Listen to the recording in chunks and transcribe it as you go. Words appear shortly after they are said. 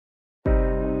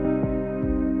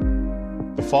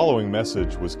following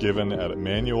message was given at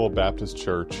Emmanuel Baptist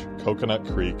Church, Coconut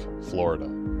Creek, Florida.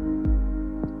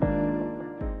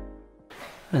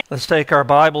 Let's take our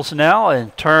Bibles now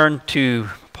and turn to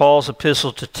Paul's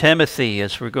epistle to Timothy,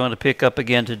 as we're going to pick up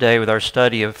again today with our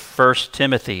study of 1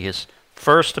 Timothy, his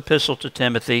first epistle to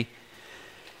Timothy.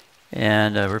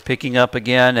 And we're picking up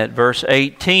again at verse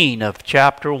 18 of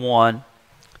chapter 1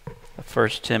 of 1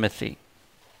 Timothy.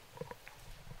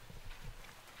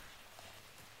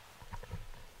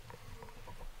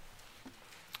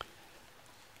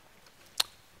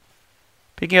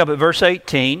 Picking up at verse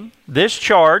 18, "This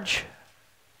charge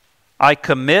I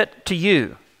commit to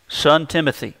you, son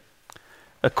Timothy,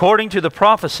 according to the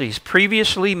prophecies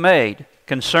previously made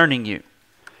concerning you,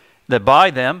 that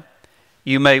by them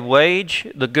you may wage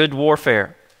the good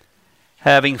warfare,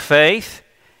 having faith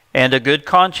and a good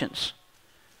conscience,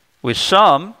 which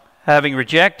some, having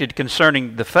rejected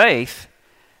concerning the faith,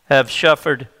 have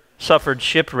suffered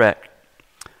shipwreck,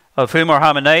 of whom are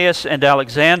Hymenaeus and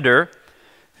Alexander,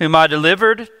 whom I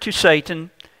delivered to Satan,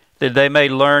 that they may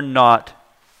learn not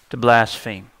to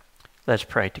blaspheme." Let's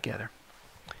pray together.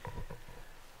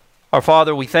 Our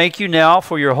Father, we thank you now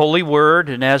for your holy word,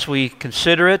 and as we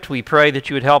consider it, we pray that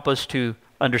you would help us to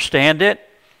understand it,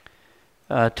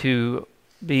 to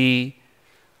be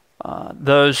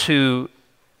those who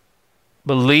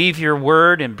believe your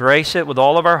word, embrace it with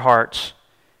all of our hearts.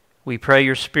 We pray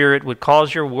your Spirit would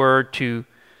cause your word to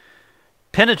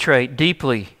penetrate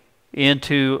deeply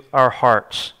into our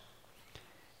hearts,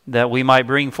 that we might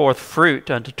bring forth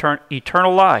fruit unto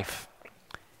eternal life,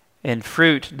 and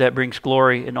fruit that brings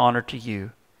glory and honor to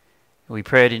you. We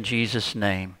pray it in Jesus'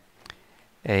 name.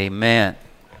 Amen.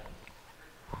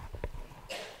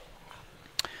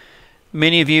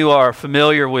 Many of you are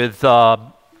familiar with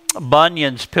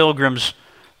Bunyan's Pilgrim's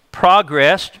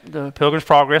Progress, the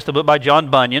book by John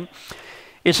Bunyan.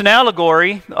 It's an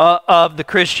allegory of the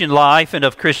Christian life and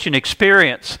of Christian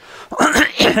experience.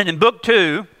 And in Book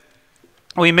 2,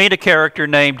 we meet a character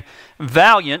named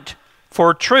Valiant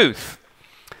for Truth.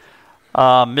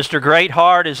 Mr.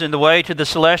 Greatheart is in the way to the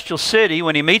celestial city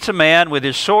when he meets a man with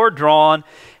his sword drawn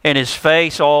and his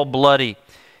face all bloody.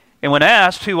 And when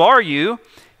asked, "Who are you?"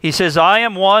 he says, "I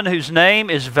am one whose name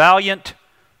is Valiant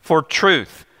for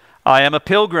Truth. I am a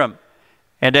pilgrim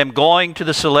and am going to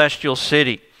the celestial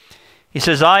city." He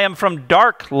says, "I am from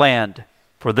Dark Land,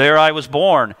 for there I was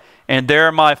born, and there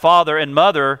my father and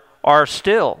mother are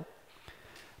still."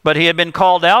 But he had been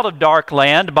called out of Dark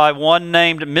Land by one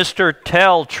named Mr.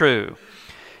 Tell-True.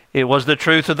 It was the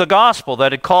truth of the gospel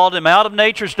that had called him out of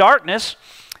nature's darkness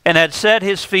and had set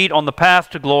his feet on the path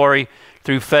to glory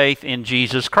through faith in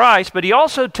Jesus Christ. But he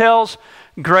also tells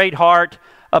Greatheart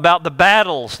about the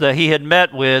battles that he had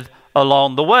met with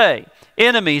along the way,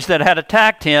 enemies that had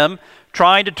attacked him,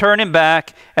 trying to turn him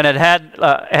back, and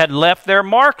had left their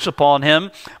marks upon him,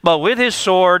 but with his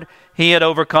sword he had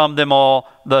overcome them all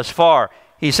thus far.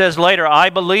 He says later, "I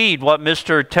believed what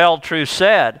Mr. Tell-True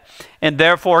said, and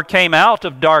therefore came out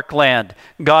of Dark Land,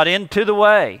 got into the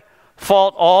way,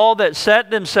 fought all that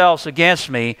set themselves against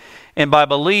me, and by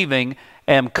believing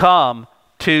am come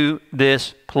to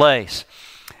this place."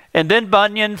 And then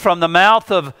Bunyan, from the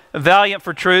mouth of Valiant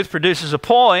for Truth, produces a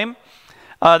poem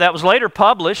that was later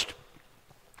published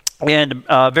in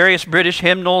various British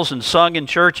hymnals and sung in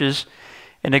churches,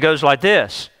 and it goes like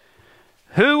this: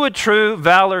 "Who would true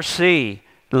valor see?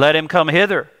 Let him come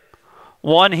hither.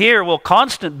 One here will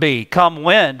constant be, come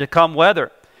wind, come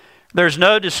weather. There's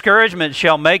no discouragement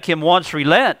shall make him once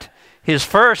relent his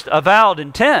first avowed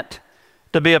intent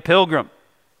to be a pilgrim.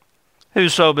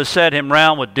 Whoso beset him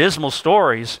round with dismal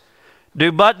stories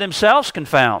do but themselves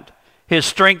confound. His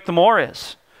strength the more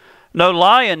is. No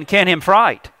lion can him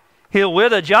fright. He'll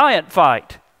with a giant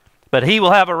fight, but he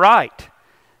will have a right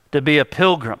to be a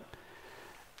pilgrim."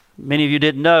 Many of you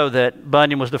didn't know that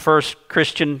Bunyan was the first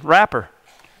Christian rapper.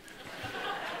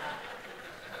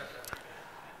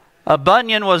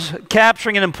 Bunyan was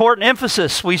capturing an important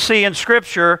emphasis we see in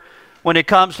Scripture when it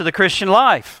comes to the Christian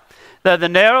life. That the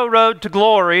narrow road to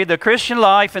glory, the Christian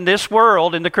life in this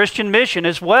world, and the Christian mission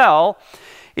as well,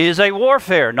 is a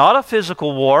warfare, not a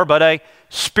physical war, but a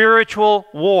spiritual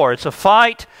war. It's a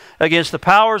fight against the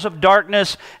powers of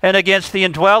darkness and against the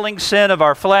indwelling sin of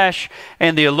our flesh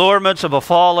and the allurements of a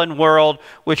fallen world,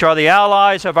 which are the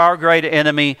allies of our great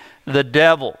enemy, the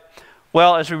devil.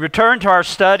 Well, as we return to our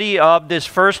study of this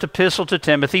first epistle to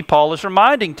Timothy, Paul is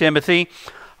reminding Timothy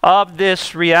of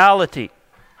this reality.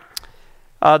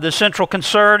 The central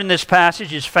concern in this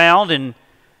passage is found in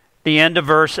the end of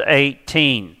verse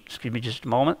 18. Excuse me just a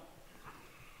moment.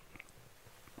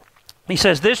 He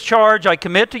says, "This charge I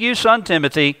commit to you, son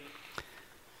Timothy,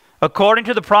 according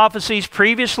to the prophecies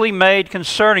previously made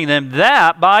concerning them,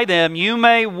 that by them you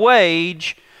may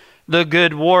wage the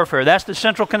good warfare. That's the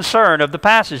central concern of the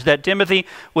passage, that Timothy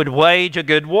would wage a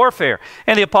good warfare.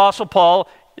 And the Apostle Paul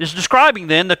is describing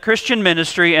then the Christian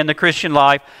ministry and the Christian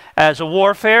life as a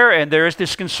warfare, and there is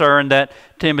this concern that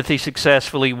Timothy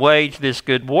successfully waged this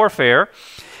good warfare.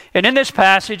 And in this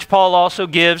passage, Paul also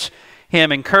gives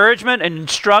him encouragement and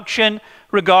instruction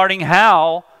regarding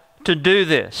how to do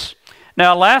this.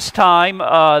 Now, last time,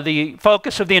 the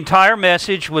focus of the entire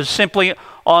message was simply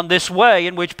on this way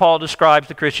in which Paul describes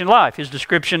the Christian life, his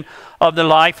description of the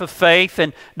life of faith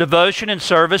and devotion and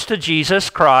service to Jesus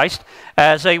Christ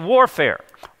as a warfare.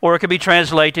 Or it could be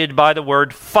translated by the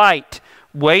word fight,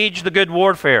 wage the good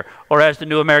warfare, or as the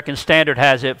New American Standard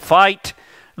has it, fight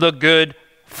the good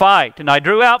fight. And I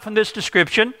drew out from this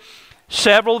description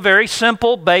several very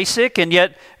simple, basic, and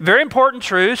yet very important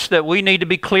truths that we need to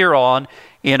be clear on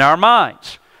in our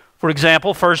minds. For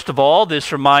example, first of all,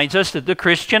 this reminds us that the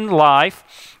Christian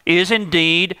life is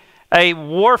indeed a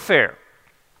warfare.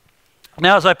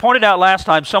 Now, as I pointed out last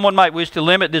time, someone might wish to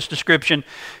limit this description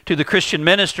to the Christian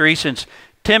ministry since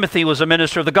Timothy was a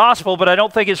minister of the gospel, but I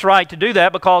don't think it's right to do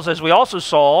that because, as we also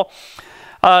saw,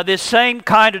 this same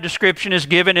kind of description is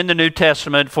given in the New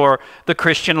Testament for the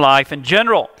Christian life in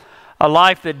general. A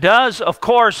life that does, of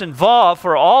course, involve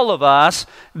for all of us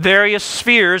various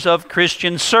spheres of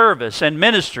Christian service and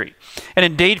ministry. And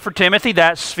indeed, for Timothy,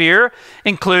 that sphere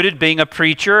included being a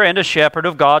preacher and a shepherd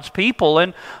of God's people.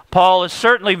 And Paul is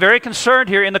certainly very concerned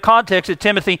here in the context that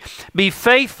Timothy be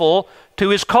faithful to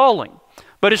his calling.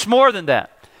 But it's more than that.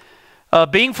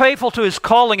 Being faithful to his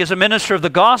calling as a minister of the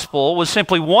gospel was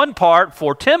simply one part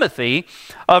for Timothy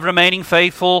of remaining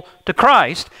faithful to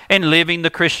Christ and living the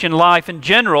Christian life in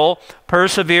general,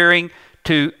 persevering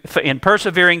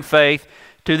faith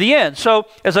to the end. So,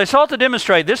 as I sought to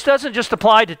demonstrate, this doesn't just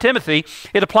apply to Timothy,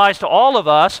 it applies to all of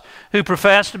us who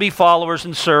profess to be followers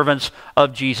and servants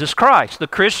of Jesus Christ. The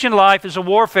Christian life is a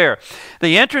warfare.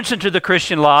 The entrance into the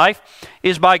Christian life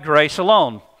is by grace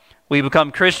alone. We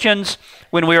become Christians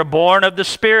when we are born of the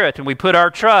Spirit and we put our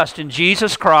trust in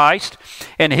Jesus Christ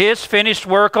and His finished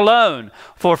work alone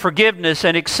for forgiveness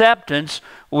and acceptance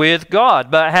with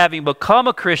God. But having become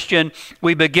a Christian,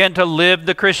 we begin to live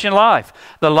the Christian life,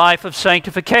 the life of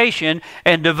sanctification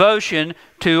and devotion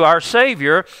to our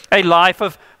Savior, a life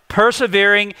of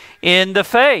persevering in the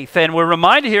faith. And we're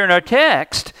reminded here in our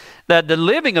text that the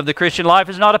living of the Christian life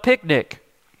is not a picnic,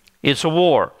 it's a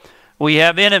war. We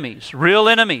have enemies, real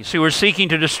enemies, who are seeking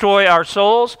to destroy our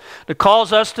souls, to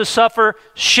cause us to suffer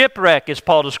shipwreck, as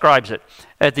Paul describes it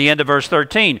at the end of verse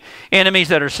 13. Enemies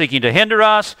that are seeking to hinder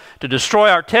us, to destroy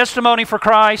our testimony for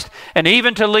Christ, and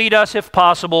even to lead us, if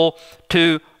possible,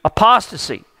 to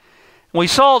apostasy. We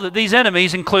saw that these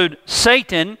enemies include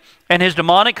Satan and his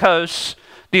demonic hosts,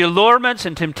 the allurements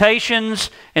and temptations,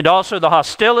 and also the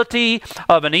hostility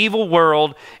of an evil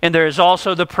world, and there is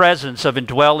also the presence of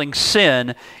indwelling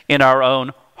sin in our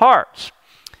own hearts.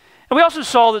 And we also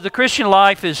saw that the Christian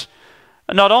life is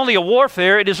not only a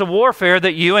warfare, it is a warfare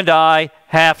that you and I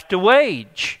have to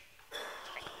wage.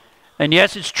 And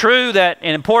yes, it's true that,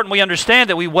 and important we understand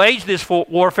that we wage this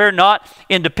warfare not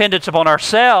in dependence upon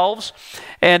ourselves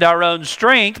and our own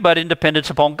strength, but in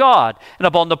dependence upon God and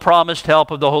upon the promised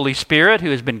help of the Holy Spirit who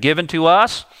has been given to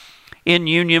us in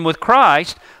union with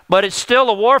Christ. But it's still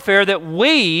a warfare that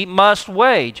we must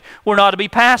wage. We're not to be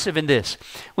passive in this.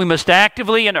 We must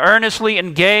actively and earnestly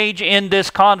engage in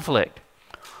this conflict,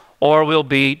 or we'll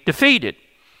be defeated.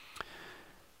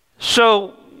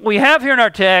 So we have here in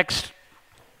our text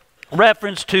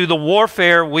reference to the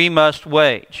warfare we must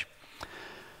wage.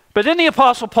 But then the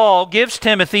Apostle Paul gives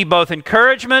Timothy both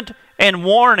encouragement and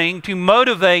warning to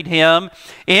motivate him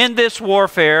in this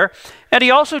warfare. And he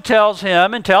also tells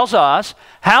him and tells us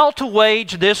how to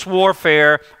wage this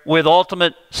warfare with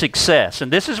ultimate success.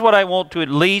 And this is what I want to at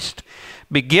least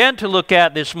begin to look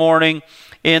at this morning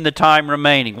in the time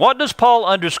remaining. What does Paul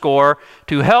underscore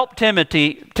to help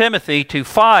Timothy to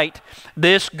fight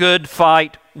this good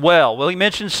fight well? Well, he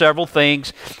mentions several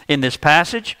things in this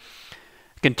passage.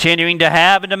 Continuing to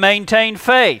have and to maintain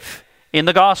faith in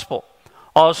the gospel.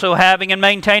 Also having and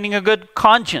maintaining a good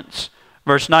conscience,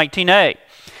 verse 19a.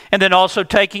 And then also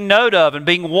taking note of and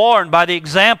being warned by the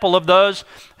example of those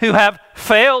who have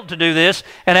failed to do this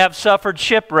and have suffered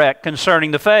shipwreck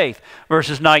concerning the faith,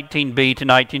 verses 19b to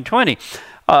 1920.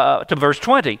 To verse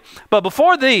 20. But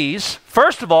before these,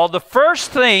 first of all, the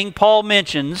first thing Paul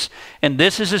mentions, and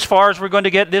this is as far as we're going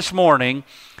to get this morning,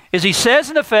 is he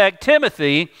says in effect,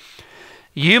 Timothy,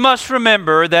 you must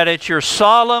remember that it's your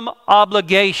solemn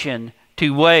obligation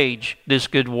to wage this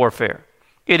good warfare.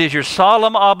 It is your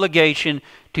solemn obligation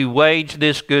to wage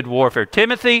this good warfare.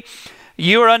 Timothy,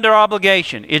 you are under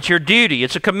obligation. It's your duty.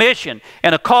 It's a commission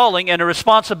and a calling and a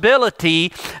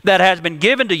responsibility that has been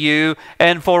given to you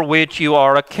and for which you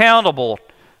are accountable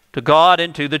to God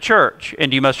and to the church.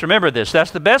 And you must remember this.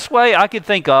 That's the best way I could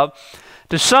think of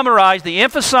to summarize the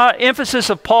emphasis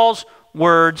of Paul's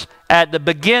words at the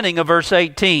beginning of verse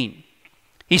 18.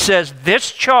 He says, "This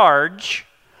charge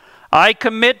I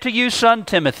commit to you, son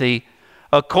Timothy,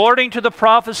 according to the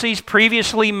prophecies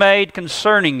previously made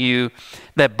concerning you,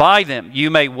 that by them you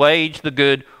may wage the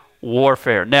good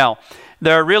warfare." Now,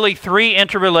 there are really three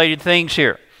interrelated things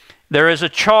here. There is a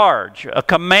charge, a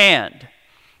command.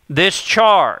 This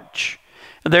charge.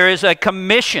 There is a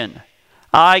commission.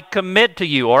 I commit to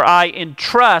you, or I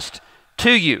entrust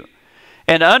to you.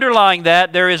 And underlying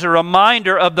that, there is a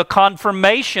reminder of the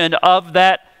confirmation of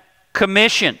that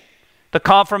commission, the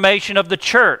confirmation of the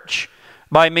church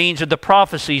by means of the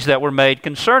prophecies that were made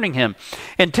concerning him.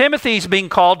 And Timothy's being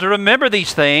called to remember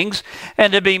these things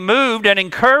and to be moved and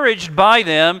encouraged by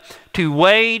them to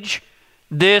wage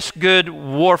this good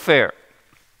warfare.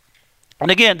 And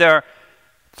again, there are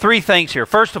three things here.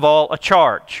 First of all, a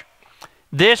charge.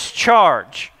 This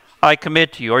charge I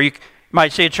commit to you, or you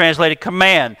might say it translated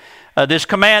command. This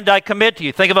command I commit to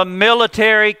you. Think of a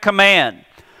military command.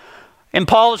 And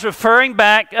Paul is referring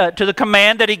back to the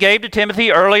command that he gave to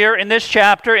Timothy earlier in this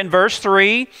chapter in verse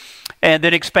 3, and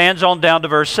then expands on down to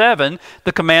verse 7,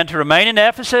 the command to remain in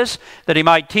Ephesus, that he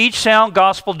might teach sound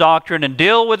gospel doctrine and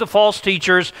deal with the false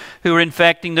teachers who are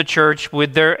infecting the church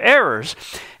with their errors.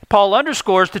 Paul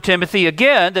underscores to Timothy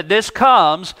again that this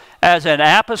comes as an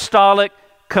apostolic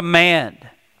command.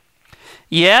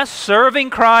 Yes, serving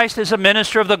Christ as a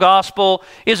minister of the gospel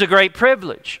is a great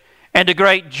privilege and a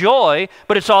great joy,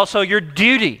 but it's also your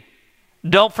duty.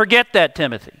 Don't forget that,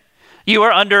 Timothy. You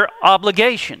are under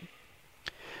obligation.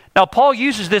 Now, Paul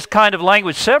uses this kind of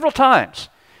language several times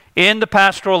in the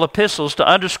pastoral epistles to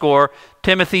underscore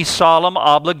Timothy's solemn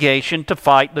obligation to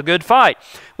fight the good fight,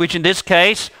 which in this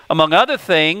case, among other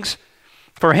things,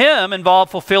 for him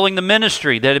involved fulfilling the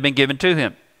ministry that had been given to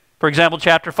him. For example,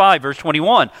 chapter 5, verse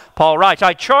 21, Paul writes,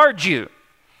 "I charge you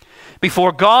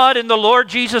before God and the Lord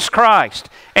Jesus Christ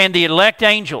and the elect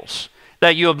angels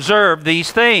that you observe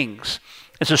these things."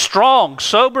 It's a strong,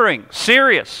 sobering,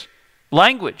 serious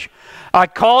language. "I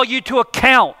call you to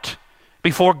account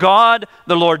before God,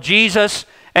 the Lord Jesus,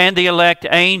 and the elect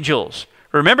angels."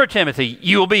 Remember, Timothy,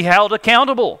 you will be held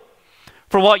accountable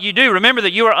for what you do. Remember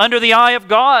that you are under the eye of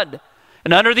God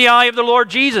and under the eye of the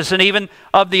Lord Jesus and even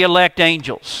of the elect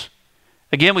angels.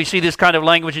 Again, we see this kind of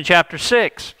language in chapter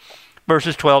 6,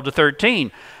 verses 12 to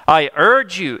 13. "I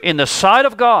urge you in the sight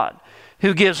of God,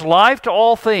 who gives life to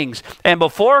all things, and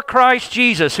before Christ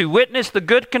Jesus, who witnessed the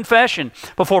good confession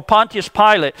before Pontius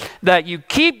Pilate, that you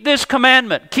keep this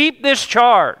commandment, keep this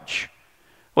charge,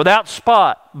 without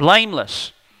spot,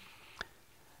 blameless,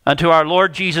 unto our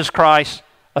Lord Jesus Christ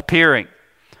appearing."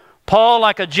 Paul,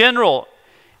 like a general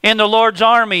in the Lord's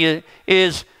army,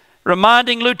 is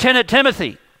reminding Lieutenant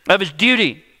Timothy of his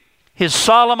duty, his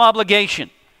solemn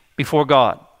obligation before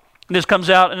God. And this comes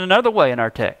out in another way in our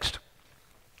text.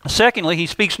 Secondly, he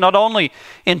speaks not only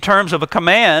in terms of a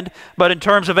command, but in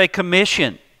terms of a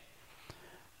commission.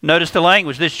 Notice the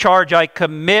language. "This charge I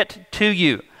commit to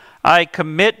you." I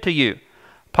commit to you.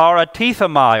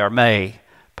 Paratithomai or me.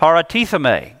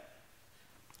 Paratithomai.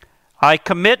 I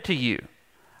commit to you.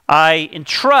 I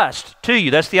entrust to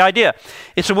you. That's the idea.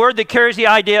 It's a word that carries the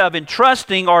idea of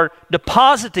entrusting or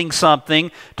depositing something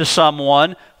to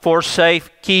someone for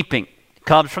safekeeping. It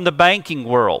comes from the banking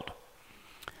world.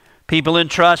 People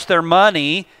entrust their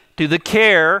money to the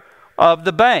care of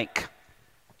the bank.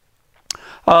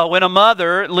 When a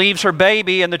mother leaves her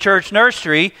baby in the church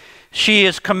nursery, she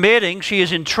is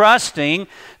entrusting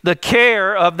the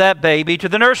care of that baby to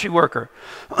the nursery worker.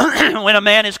 When a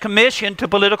man is commissioned to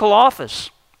political office,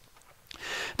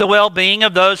 the well-being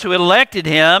of those who elected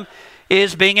him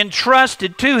is being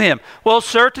entrusted to him. Well,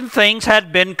 certain things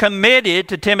had been committed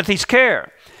to Timothy's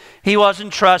care. He was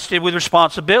entrusted with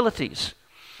responsibilities.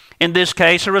 In this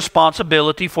case, a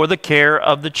responsibility for the care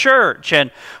of the church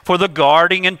and for the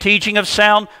guarding and teaching of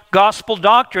sound gospel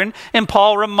doctrine. And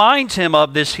Paul reminds him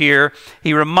of this here.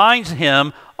 He reminds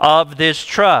him of this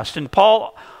trust. And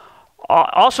Paul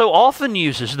also often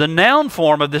uses the noun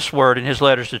form of this word in his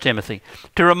letters to Timothy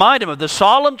to remind him of the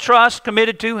solemn trust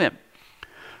committed to him.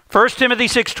 1 Timothy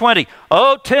 6:20,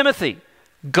 "O Timothy,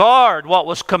 guard what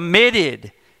was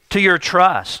committed to your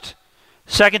trust."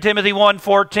 2 Timothy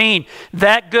 1:14,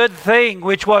 "That good thing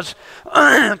which was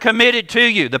committed to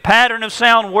you, the pattern of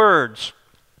sound words,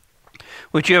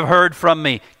 which you have heard from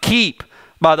me, keep,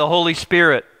 by the Holy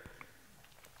Spirit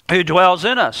who dwells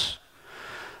in us.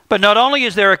 But not only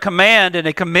is there a command and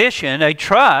a commission, a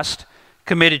trust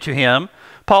committed to him,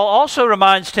 Paul also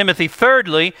reminds Timothy,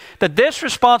 thirdly, that this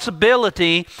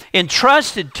responsibility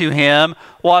entrusted to him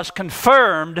was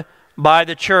confirmed by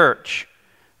the church.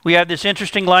 We have this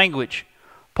interesting language.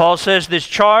 Paul says, "This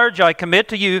charge I commit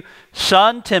to you,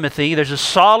 son Timothy." There's a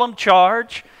solemn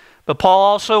charge, but Paul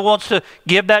also wants to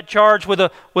give that charge with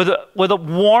a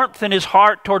warmth in his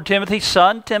heart toward Timothy.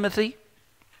 "Son Timothy,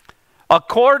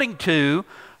 according to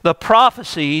the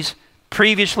prophecies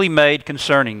previously made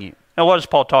concerning you." Now, what is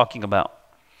Paul talking about?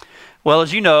 Well,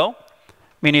 as you know,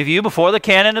 many of you, before the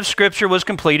canon of Scripture was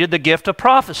completed, the gift of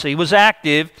prophecy was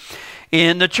active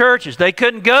in the churches. They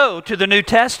couldn't go to the New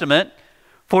Testament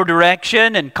for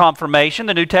direction and confirmation.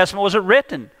 The New Testament wasn't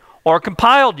written or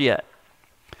compiled yet.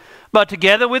 But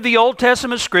together with the Old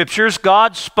Testament Scriptures,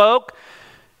 God spoke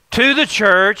to the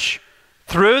church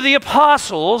through the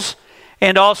apostles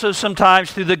and also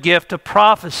sometimes through the gift of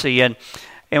prophecy. And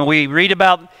we read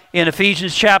about in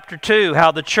Ephesians chapter 2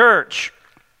 how the church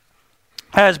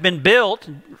has been built,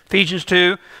 Ephesians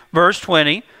 2, verse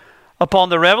 20, upon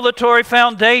the revelatory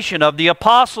foundation of the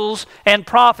apostles and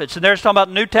prophets. And there's talking about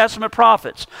New Testament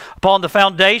prophets. Upon the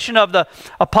foundation of the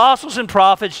apostles and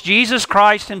prophets, Jesus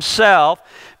Christ himself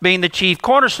being the chief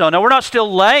cornerstone. Now, we're not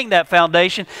still laying that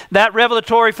foundation. That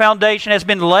revelatory foundation has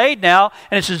been laid now,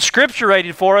 and it's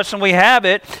inscripturated for us, and we have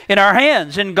it in our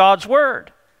hands in God's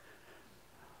Word.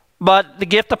 But the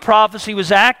gift of prophecy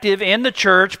was active in the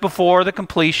church before the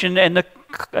completion and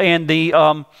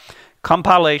the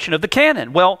compilation of the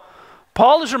canon. Well,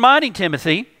 Paul is reminding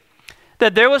Timothy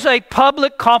that there was a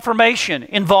public confirmation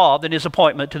involved in his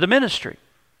appointment to the ministry.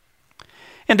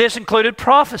 And this included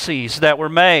prophecies that were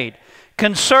made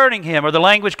concerning him, or the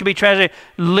language could be translated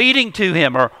leading to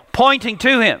him or pointing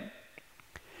to him.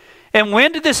 And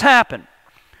when did this happen?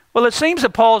 Well, it seems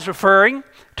that Paul is referring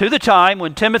to the time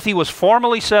when Timothy was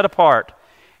formally set apart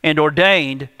and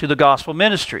ordained to the gospel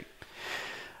ministry.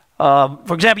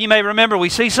 For example, you may remember we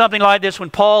see something like this when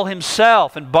Paul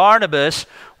himself and Barnabas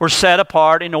were set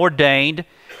apart and ordained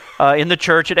in the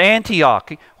church at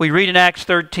Antioch. We read in Acts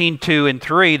 13, 2 and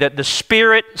 3 that the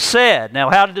Spirit said. Now,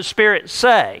 how did the Spirit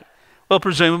say? Well,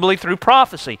 presumably through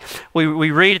prophecy. We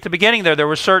read at the beginning there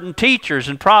were certain teachers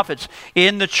and prophets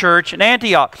in the church in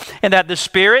Antioch. And that the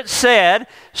Spirit said,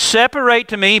 "Separate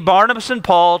to me Barnabas and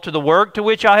Paul to the work to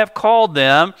which I have called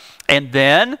them." And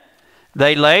then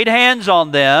they laid hands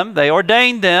on them, they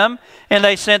ordained them, and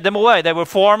they sent them away. They were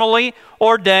formally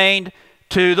ordained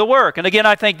to the work. And again,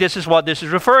 I think this is what this is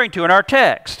referring to in our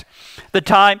text. The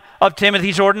time of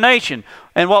Timothy's ordination.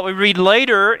 And what we read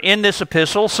later in this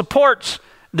epistle supports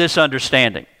this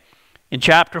understanding. In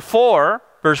chapter 4,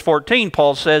 verse 14,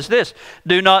 Paul says this,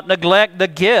 "Do not neglect the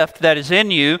gift that is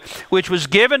in you, which was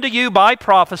given to you by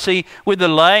prophecy with the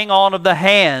laying on of the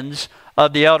hands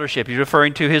of the eldership." He's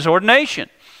referring to his ordination.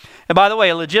 And by the way,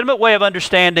 a legitimate way of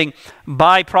understanding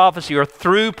by prophecy or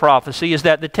through prophecy is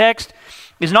that the text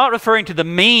is not referring to the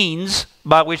means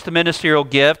by which the ministerial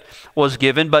gift was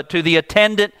given, but to the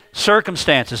attendant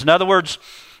circumstances. In other words,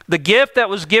 the gift that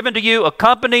was given to you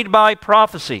accompanied by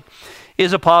prophecy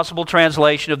is a possible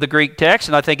translation of the Greek text,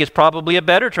 and I think it's probably a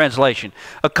better translation.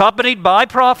 Accompanied by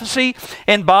prophecy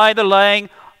and by the laying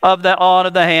of the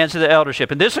hands of the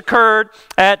eldership. And this occurred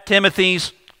at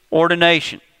Timothy's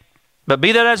ordination. But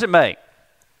be that as it may,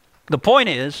 the point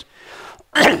is,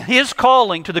 his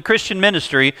calling to the Christian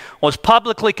ministry was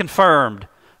publicly confirmed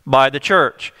by the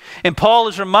church. And Paul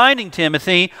is reminding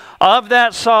Timothy of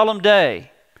that solemn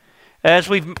day. As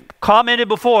we've commented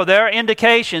before, there are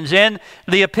indications in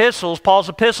the epistles, Paul's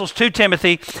epistles to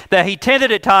Timothy, that he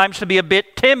tended at times to be a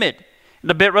bit timid,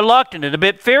 and a bit reluctant, and a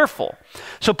bit fearful.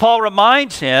 So Paul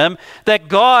reminds him that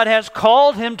God has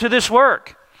called him to this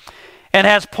work and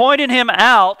has pointed him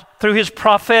out through his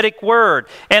prophetic word.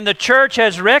 And the church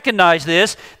has recognized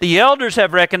this, the elders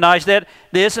have recognized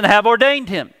this and have ordained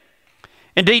him.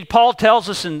 Indeed, Paul tells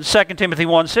us in 2 Timothy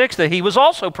 1:6 that he was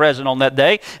also present on that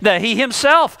day, that he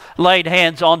himself laid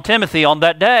hands on Timothy on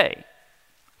that day.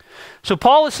 So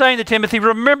Paul is saying to Timothy,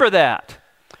 remember that.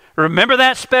 Remember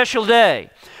that special day.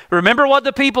 Remember what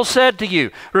the people said to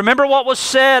you. Remember what was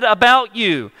said about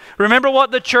you. Remember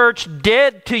what the church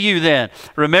did to you then.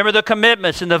 Remember the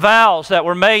commitments and the vows that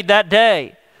were made that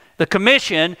day. The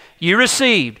commission you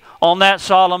received on that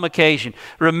solemn occasion.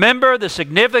 Remember the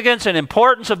significance and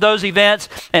importance of those events,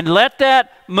 and let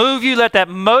that move you, let that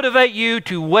motivate you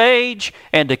to wage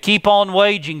and to keep on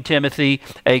waging, Timothy,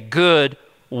 a good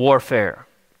warfare.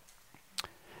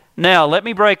 Now, let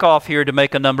me break off here to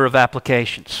make a number of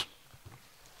applications.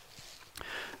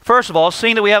 First of all,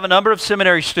 seeing that we have a number of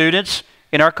seminary students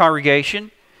in our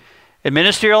congregation and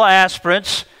ministerial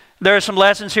aspirants, there are some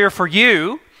lessons here for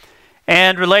you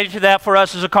and related to that for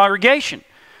us as a congregation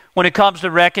when it comes to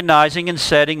recognizing and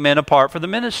setting men apart for the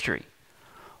ministry.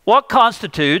 What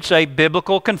constitutes a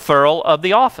biblical conferral of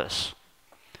the office?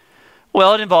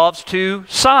 Well, it involves two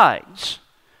sides.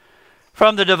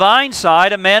 From the divine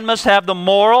side, a man must have the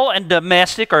moral and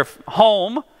domestic, or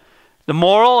home, the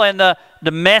moral and the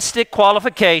domestic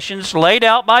qualifications laid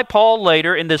out by Paul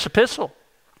later in this epistle,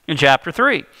 in chapter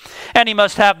 3. And he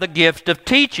must have the gift of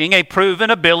teaching, a proven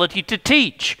ability to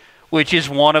teach, which is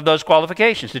one of those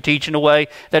qualifications, to teach in a way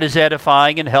that is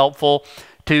edifying and helpful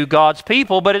to God's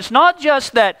people. But it's not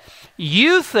just that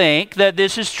you think that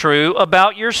this is true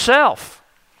about yourself,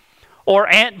 or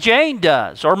Aunt Jane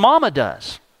does, or Mama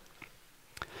does.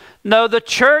 No, the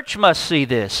church must see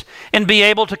this and be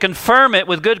able to confirm it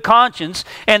with good conscience,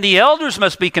 and the elders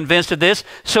must be convinced of this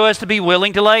so as to be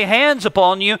willing to lay hands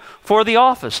upon you for the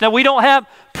office. Now, we don't have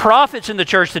prophets in the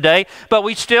church today, but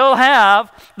we still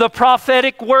have the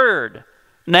prophetic word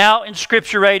now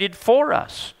inscripturated for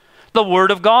us, the Word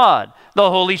of God,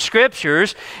 the Holy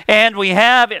Scriptures, and we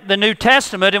have the New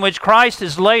Testament in which Christ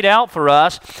has laid out for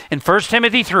us in 1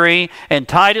 Timothy 3 and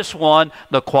Titus 1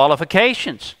 the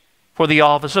qualifications for the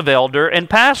office of elder and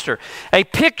pastor. A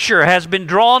picture has been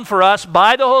drawn for us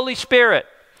by the Holy Spirit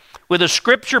with a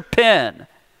scripture pen,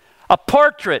 a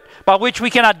portrait by which we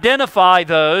can identify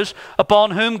those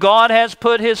upon whom God has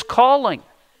put His calling.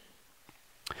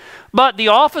 But the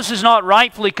office is not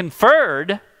rightfully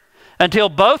conferred until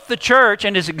both the church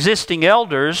and its existing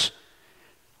elders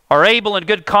are able in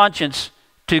good conscience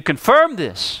to confirm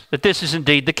this, that this is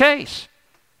indeed the case.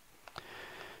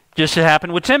 Just as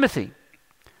happened with Timothy.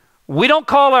 We don't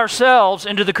call ourselves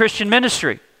into the Christian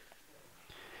ministry.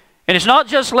 And it's not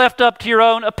just left up to your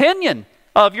own opinion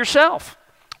of yourself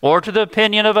or to the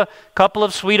opinion of a couple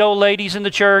of sweet old ladies in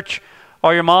the church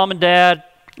or your mom and dad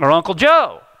or Uncle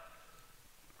Joe.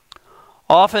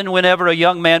 Often whenever a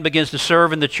young man begins to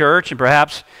serve in the church and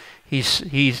perhaps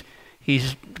he's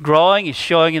growing, he's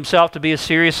showing himself to be a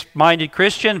serious-minded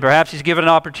Christian, perhaps he's given an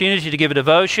opportunity to give a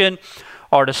devotion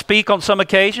or to speak on some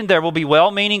occasion, there will be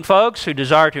well-meaning folks who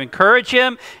desire to encourage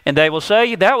him, and they will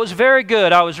say, that was very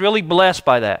good, I was really blessed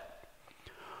by that.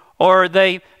 Or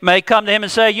they may come to him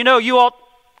and say, you know, you ought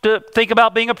to think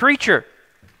about being a preacher.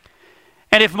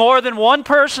 And if more than one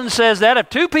person says that, if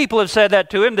two people have said that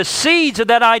to him, the seeds of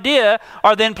that idea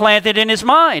are then planted in his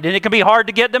mind, and it can be hard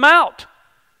to get them out.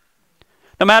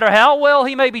 No matter how well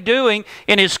he may be doing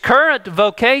in his current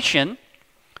vocation,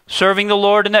 serving the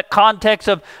Lord in that context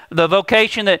of the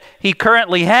vocation that he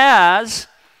currently has,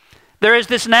 there is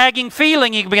this nagging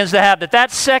feeling he begins to have that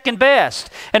that's second best,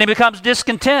 and he becomes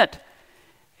discontent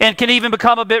and can even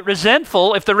become a bit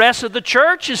resentful if the rest of the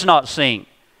church is not seeing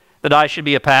that I should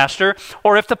be a pastor,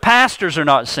 or if the pastors are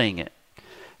not seeing it.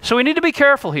 So we need to be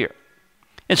careful here.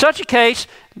 In such a case,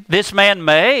 this man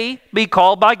may be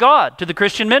called by God to the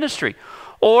Christian ministry,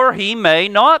 or he may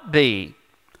not be.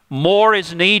 More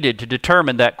is needed to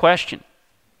determine that question.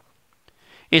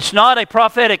 It's not a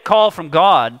prophetic call from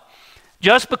God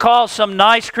just because some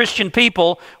nice Christian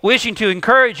people wishing to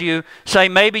encourage you say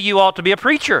maybe you ought to be a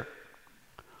preacher.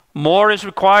 More is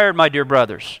required, my dear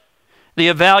brothers. The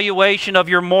evaluation of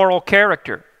your moral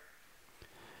character,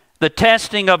 the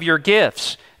testing of your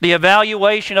gifts, the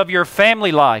evaluation of your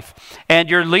family life and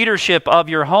your leadership of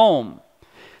your home,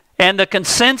 and the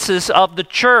consensus of the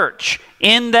church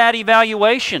in that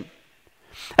evaluation,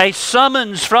 a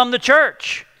summons from the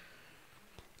church,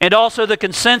 and also the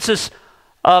consensus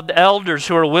of the elders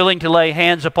who are willing to lay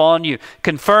hands upon you,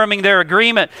 confirming their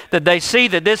agreement that they see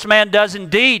that this man does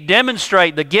indeed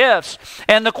demonstrate the gifts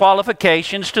and the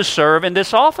qualifications to serve in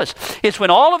this office. It's when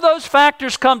all of those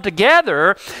factors come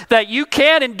together that you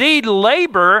can indeed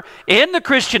labor in the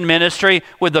Christian ministry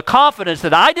with the confidence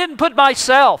that I didn't put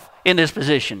myself in this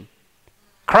position.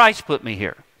 Christ put me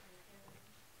here.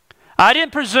 I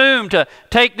didn't presume to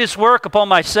take this work upon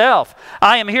myself.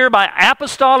 I am here by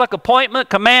apostolic appointment,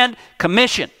 command,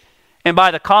 commission, and by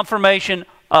the confirmation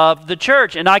of the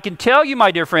church. And I can tell you,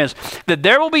 my dear friends, that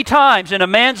there will be times in a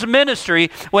man's ministry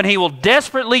when he will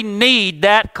desperately need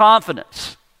that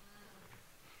confidence.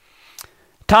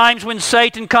 Times when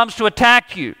Satan comes to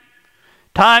attack you.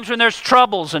 Times when there's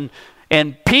troubles and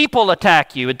people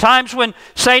attack you. At times when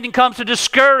Satan comes to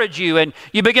discourage you and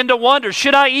you begin to wonder,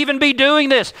 should I even be doing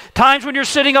this? Times when you're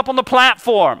sitting up on the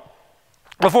platform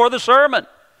before the sermon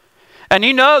and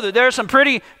you know that there are some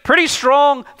pretty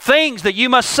strong things that you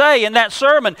must say in that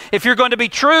sermon if you're going to be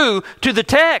true to the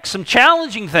text, some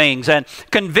challenging things and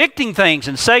convicting things,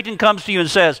 and Satan comes to you and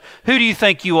says, who do you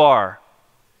think you are?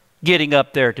 getting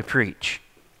up there to preach?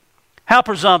 How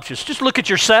presumptuous. Just look at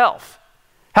yourself.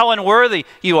 How unworthy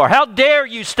you are. How dare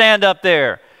you stand up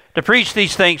there to preach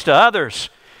these things to others?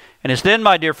 And it's then,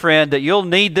 my dear friend, that you'll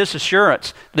need this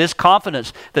assurance, this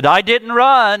confidence, that I didn't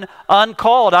run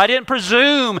uncalled. I didn't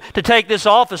presume to take this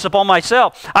office upon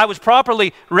myself. I was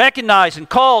properly recognized and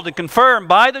called and confirmed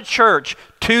by the church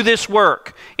to this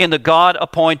work in the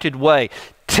God-appointed way.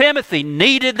 Timothy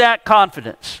needed that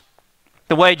confidence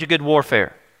to wage a good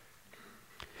warfare.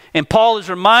 And Paul is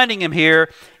reminding him here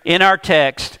in our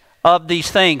text of these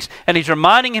things. And he's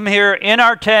reminding him here in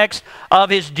our text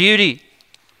of his duty.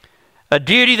 A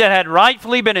duty that had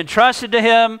rightfully been entrusted to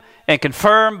him and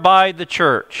confirmed by the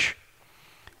church.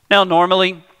 Now,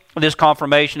 normally, this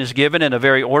confirmation is given in a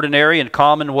very ordinary and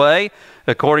common way,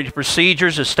 according to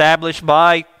procedures established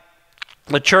by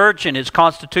the church in its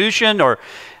constitution or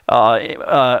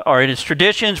in its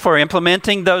traditions for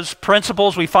implementing those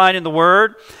principles we find in the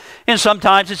Word. And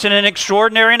sometimes it's in an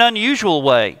extraordinary and unusual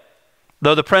way,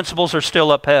 though the principles are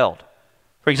still upheld.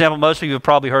 For example, most of you have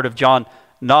probably heard of John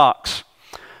Knox.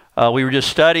 We were just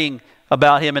studying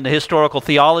about him in the historical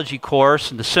theology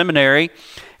course in the seminary,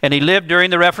 and he lived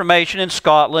during the Reformation in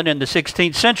Scotland in the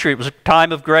 16th century. It was a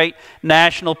time of great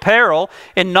national peril,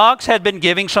 and Knox had been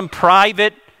giving some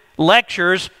private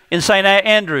lectures in St.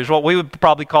 Andrews, what we would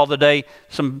probably call today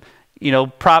some,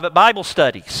 private Bible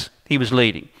studies he was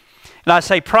leading. And I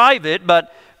say private,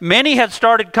 but many had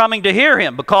started coming to hear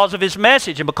him because of his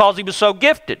message and because he was so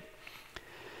gifted.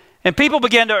 And people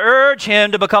began to urge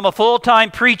him to become a full-time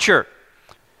preacher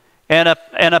and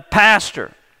a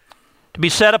pastor, to be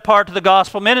set apart to the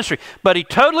gospel ministry. But he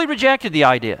totally rejected the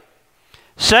idea,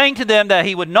 saying to them that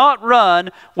he would not run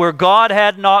where God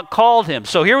had not called him.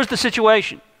 So here was the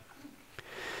situation.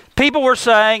 People were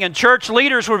saying, and church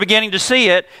leaders were beginning to see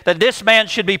it, that this man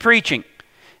should be preaching.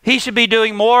 He should be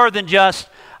doing more than just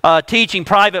teaching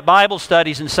private Bible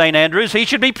studies in St. Andrews. He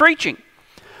should be preaching.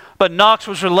 But Knox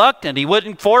was reluctant. He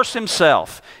wouldn't force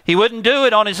himself. He wouldn't do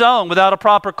it on his own without a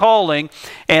proper calling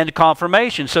and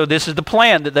confirmation. So this is the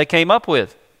plan that they came up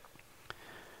with.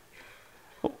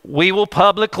 We will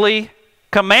publicly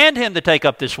command him to take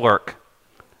up this work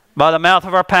by the mouth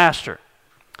of our pastor.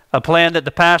 A plan that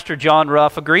the pastor, John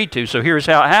Ruff, agreed to. So here's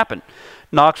how it happened.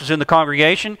 Knox was in the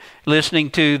congregation listening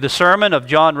to the sermon of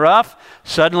John Ruff.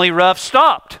 Suddenly Ruff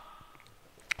stopped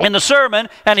in the sermon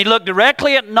and he looked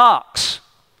directly at Knox.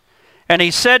 And he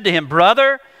said to him,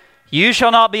 "Brother, you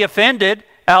shall not be offended,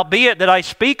 albeit that I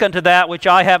speak unto that which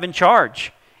I have in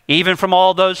charge, even from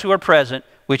all those who are present,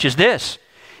 which is this,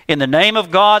 in the name of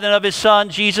God and of his Son,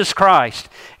 Jesus Christ,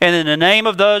 and in the name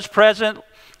of those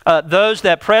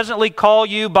that presently call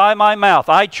you by my mouth,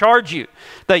 I charge you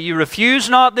that you refuse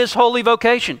not this holy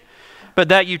vocation, but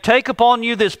that you take upon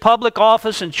you this public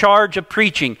office and charge of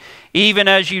preaching, even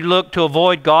as you look to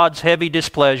avoid God's heavy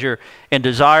displeasure and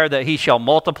desire that he shall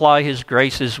multiply his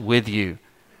graces with you."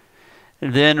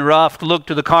 And then Ruff looked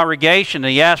to the congregation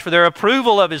and he asked for their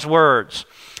approval of his words.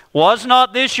 "Was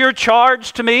not this your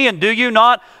charge to me, and do you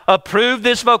not approve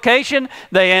this vocation?"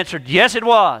 They answered, "Yes, it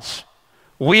was.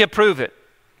 We approve it."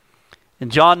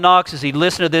 And John Knox, as he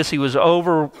listened to this, he was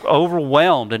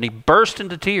overwhelmed, and he burst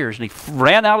into tears, and he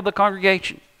ran out of the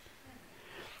congregation.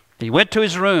 He went to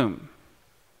his room.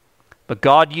 But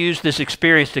God used this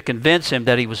experience to convince him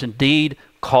that he was indeed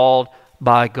called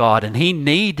by God. And he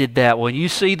needed that. When you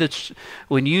see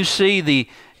the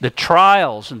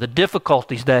trials and the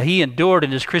difficulties that he endured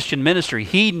in his Christian ministry,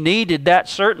 he needed that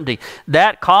certainty,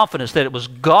 that confidence that it was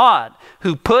God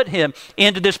who put him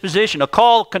into this position, a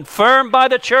call confirmed by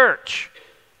the church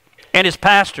and his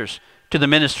pastors to the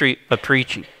ministry of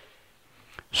preaching.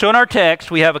 So in our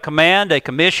text, we have a command, a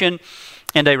commission,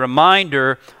 and a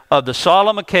reminder of the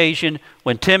solemn occasion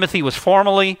when Timothy was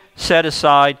formally set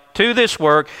aside to this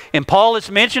work. And Paul is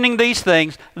mentioning these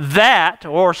things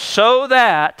so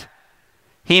that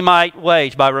he might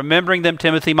wage, by remembering them,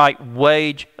 Timothy might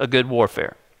wage a good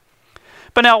warfare.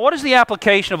 But now, what is the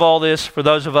application of all this for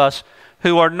those of us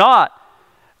who are not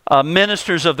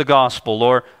ministers of the gospel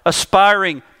or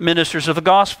aspiring ministers of the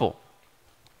gospel?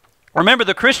 Remember,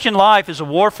 the Christian life is a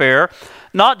warfare,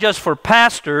 not just for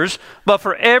pastors, but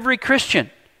for every Christian.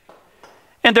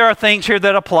 And there are things here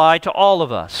that apply to all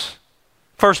of us.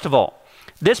 First of all,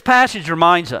 this passage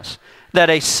reminds us that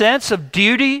a sense of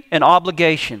duty and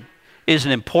obligation is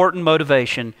an important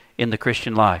motivation in the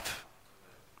Christian life.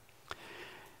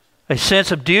 A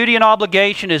sense of duty and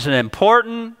obligation is an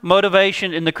important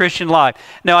motivation in the Christian life.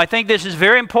 Now, I think this is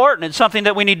very important and something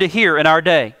that we need to hear in our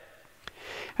day.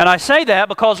 And I say that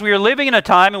because we are living in a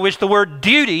time in which the word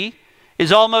duty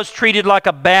is almost treated like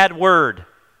a bad word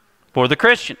for the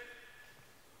Christian.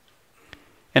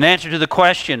 In answer to the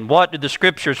question, what do the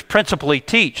Scriptures principally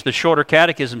teach? The Shorter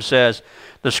Catechism says,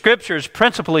 the Scriptures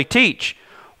principally teach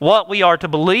what we are to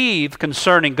believe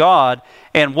concerning God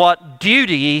and what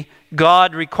duty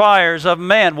God requires of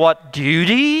man. What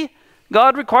duty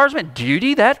God requires of man?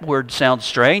 Duty? That word sounds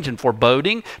strange and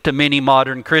foreboding to many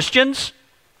modern Christians.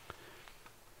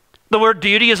 The word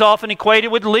duty is often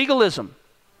equated with legalism.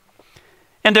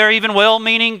 And there are even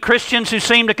well-meaning Christians who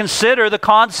seem to consider the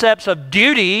concepts of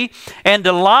duty and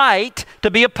delight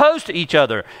to be opposed to each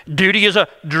other. Duty is a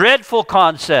dreadful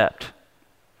concept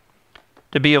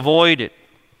to be avoided.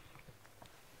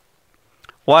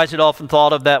 Why is it often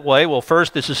thought of that way? Well,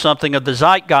 first, this is something of the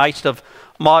zeitgeist of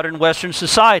modern Western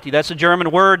society. That's a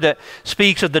German word that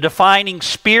speaks of the defining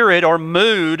spirit or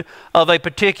mood of a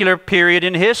particular period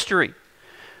in history.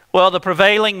 Well, the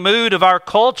prevailing mood of our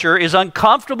culture is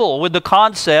uncomfortable with the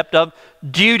concept of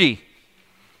duty.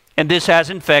 And this has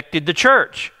infected the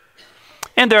church.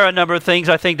 And there are a number of things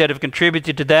I think that have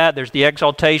contributed to that. There's the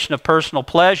exaltation of personal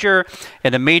pleasure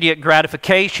and immediate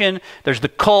gratification. There's the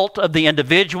cult of the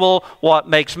individual. What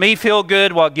makes me feel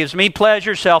good, what gives me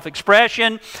pleasure,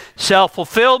 self-expression.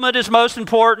 Self-fulfillment is most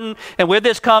important. And with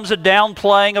this comes a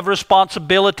downplaying of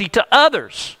responsibility to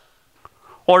others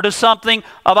or to something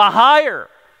of a higher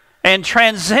and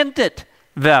transcendent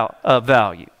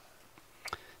value.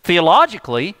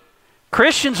 Theologically,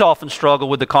 Christians often struggle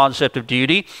with the concept of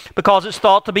duty because it's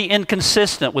thought to be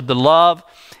inconsistent with the love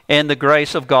and the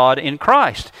grace of God in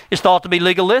Christ. It's thought to be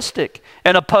legalistic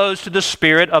and opposed to the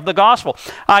spirit of the gospel.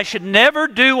 I should never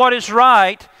do what is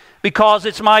right because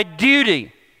it's my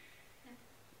duty.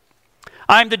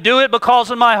 I'm to do it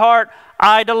because in my heart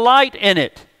I delight in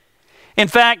it. In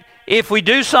fact, if we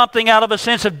do something out of a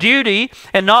sense of duty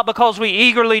and not because we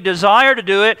eagerly desire to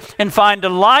do it and find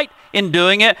delight in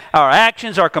doing it, our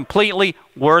actions are completely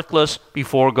worthless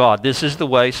before God. This is the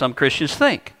way some Christians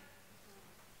think.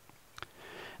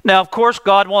 Now, of course,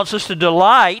 God wants us to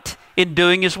delight in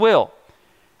doing His will.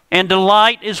 And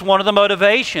delight is one of the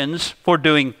motivations for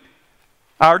doing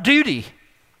our duty.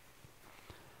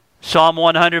 Psalm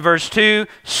 100 verse 2,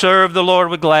 serve the Lord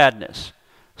with gladness.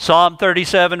 Psalm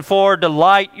 37:4,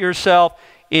 delight yourself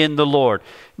in the Lord.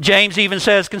 James even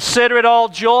says, consider it all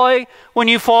joy when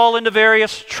you fall into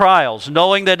various trials,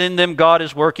 knowing that in them God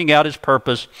is working out His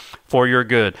purpose for your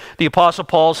good. The Apostle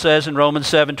Paul says in Romans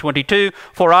 7:22,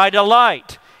 for I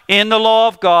delight in the law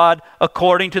of God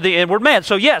according to the inward man.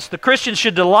 So yes, the Christian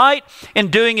should delight in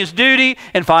doing his duty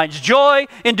and finds joy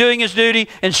in doing his duty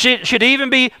and should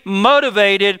even be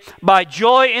motivated by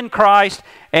joy in Christ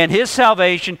and His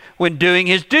salvation when doing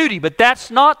his duty. But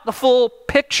that's not the full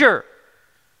picture.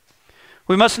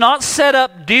 We must not set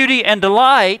up duty and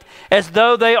delight as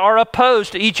though they are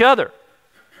opposed to each other.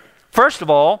 First of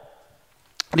all,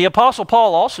 the Apostle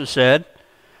Paul also said,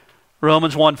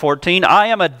 Romans 1:14, I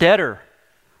am a debtor,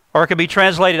 or it can be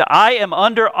translated, I am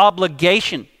under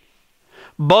obligation,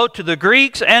 both to the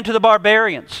Greeks and to the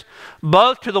barbarians,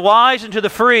 both to the wise and to the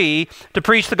free, to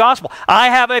preach the gospel. I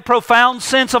have a profound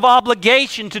sense of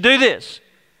obligation to do this.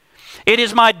 It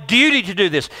is my duty to do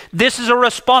this. This is a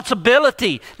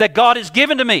responsibility that God has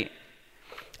given to me.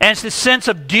 And it's this sense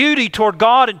of duty toward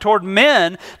God and toward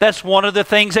men that's one of the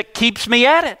things that keeps me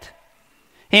at it.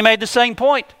 He made the same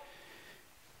point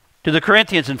to the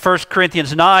Corinthians in 1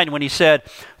 Corinthians 9 when he said,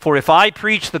 for if I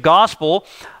preach the gospel,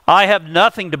 I have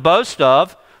nothing to boast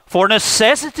of, for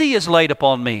necessity is laid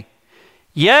upon me.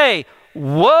 Yea,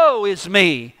 woe is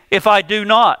me if I do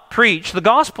not preach the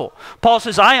gospel. Paul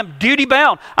says, I am duty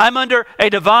bound. I'm under a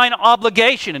divine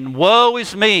obligation, and woe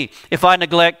is me if I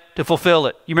neglect to fulfill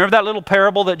it. You remember that little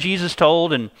parable that Jesus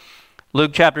told in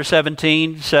Luke chapter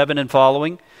 17, 7 and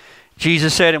following?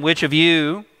 Jesus said, and which of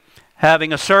you,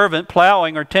 having a servant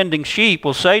plowing or tending sheep,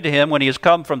 will say to him when he has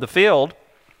come from the field,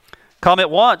 come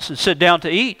at once and sit down to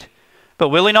eat? But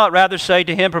will he not rather say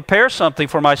to him, prepare something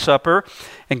for my supper,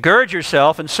 and gird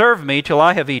yourself and serve me till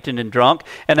I have eaten and drunk,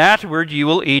 and afterward you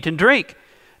will eat and drink?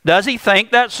 Does he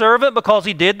thank that servant because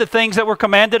he did the things that were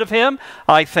commanded of him?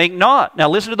 I think not. Now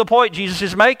listen to the point Jesus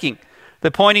is making,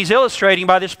 the point he's illustrating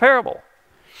by this parable.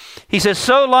 He says,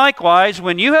 so likewise,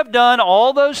 when you have done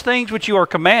all those things which you are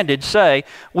commanded, say,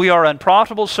 we are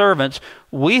unprofitable servants.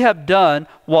 We have done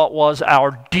what was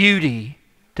our duty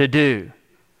to do.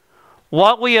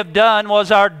 What we have done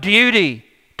was our duty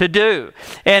to do.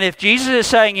 And if Jesus is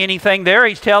saying anything there,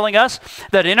 He's telling us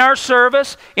that in our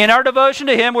service, in our devotion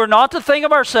to Him, we're not to think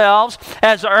of ourselves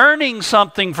as earning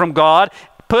something from God,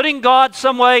 putting God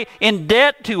some way in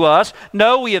debt to us.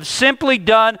 No, we have simply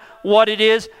done what it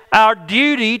is our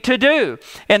duty to do.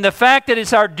 And the fact that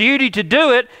it's our duty to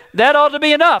do it, that ought to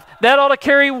be enough. That ought to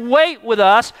carry weight with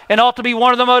us and ought to be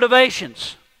one of the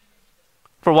motivations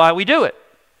for why we do it.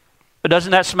 But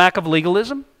doesn't that smack of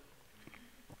legalism?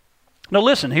 No,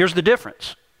 listen, here's the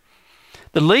difference.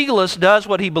 The legalist does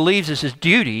what he believes is his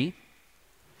duty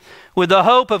with the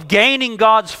hope of gaining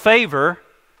God's favor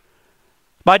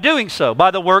by doing so,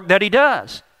 by the work that he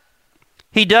does.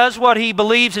 He does what he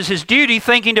believes is his duty,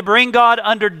 thinking to bring God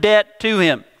under debt to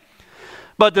him.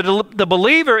 But the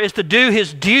believer is to do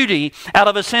his duty out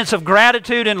of a sense of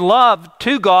gratitude and love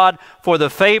to God for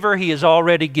the favor he has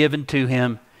already given to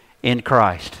him in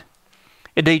Christ.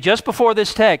 Indeed, just before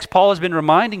this text, Paul has been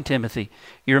reminding Timothy,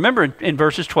 you remember in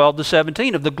verses 12 to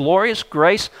 17, of the glorious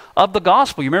grace of the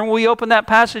gospel. You remember when we opened that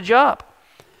passage up?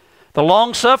 The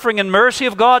long-suffering and mercy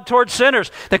of God towards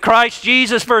sinners. That Christ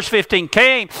Jesus, verse 15,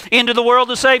 came into the world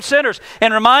to save sinners.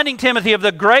 And reminding Timothy of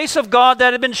the grace of God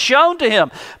that had been shown to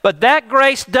him. But that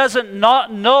grace doesn't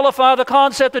not nullify the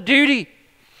concept of duty.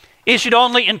 It should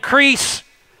only increase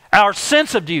our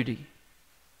sense of duty.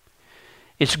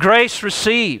 It's grace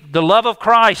received, the love of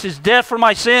Christ, His death for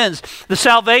my sins, the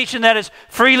salvation that has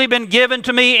freely been given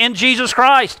to me in Jesus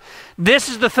Christ. This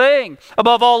is the thing,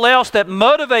 above all else, that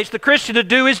motivates the Christian to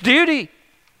do his duty.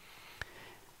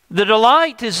 The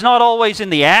delight is not always in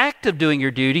the act of doing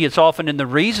your duty. It's often in the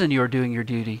reason you're doing your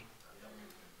duty.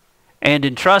 And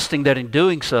in trusting that in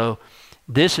doing so,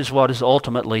 this is what is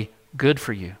ultimately good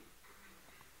for you.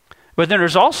 But then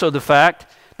there's also the fact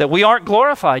that we aren't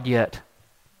glorified yet.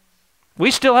 We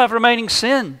still have remaining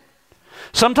sin.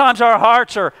 Sometimes our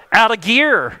hearts are out of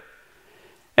gear.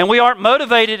 And we aren't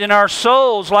motivated in our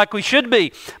souls like we should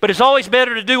be. But it's always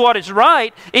better to do what is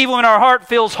right, even when our heart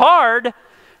feels hard,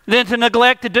 than to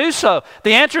neglect to do so.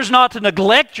 The answer is not to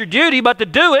neglect your duty, but to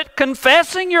do it,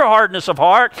 confessing your hardness of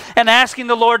heart and asking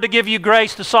the Lord to give you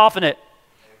grace to soften it.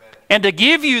 Amen. And to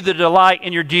give you the delight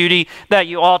in your duty that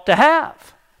you ought to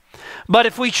have. But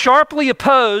if we sharply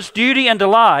oppose duty and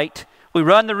delight, we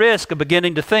run the risk of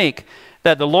beginning to think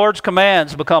that the Lord's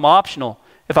commands become optional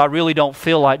if I really don't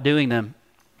feel like doing them.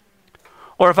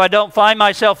 Or if I don't find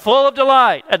myself full of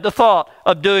delight at the thought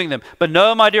of doing them. But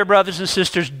no, my dear brothers and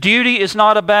sisters, duty is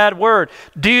not a bad word.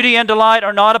 Duty and delight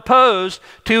are not opposed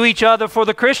to each other for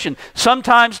the Christian.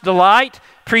 Sometimes delight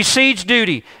precedes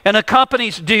duty and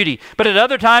accompanies duty. But at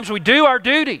other times we do our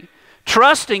duty,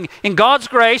 trusting in God's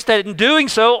grace that in doing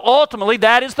so, ultimately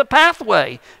that is the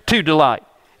pathway to delight.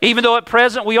 Even though at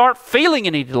present we aren't feeling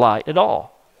any delight at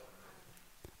all,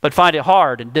 but find it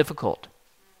hard and difficult.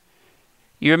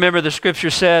 You remember the scripture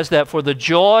says that for the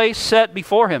joy set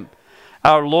before him,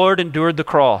 our Lord endured the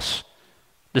cross,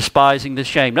 despising the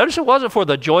shame. Notice it wasn't for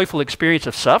the joyful experience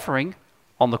of suffering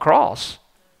on the cross.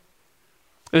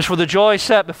 It was for the joy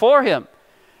set before him.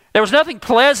 There was nothing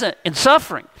pleasant in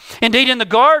suffering. Indeed, in the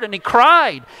garden, he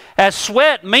cried as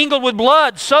sweat mingled with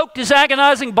blood soaked his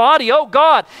agonizing body. Oh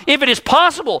God, if it is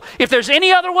possible, if there's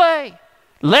any other way,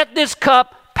 let this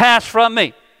cup pass from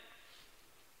me.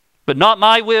 But not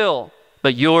my will,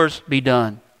 but yours be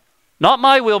done. Not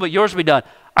my will, but yours be done.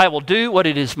 I will do what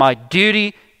it is my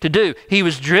duty to do. He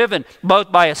was driven both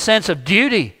by a sense of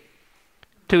duty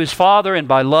to his Father and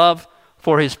by love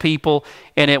for his people.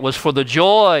 And it was for the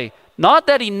joy, not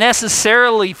that he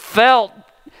necessarily felt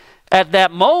at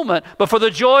that moment, but for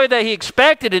the joy that he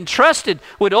expected and trusted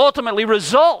would ultimately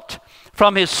result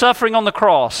from his suffering on the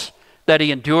cross, that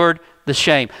he endured the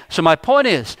shame. So my point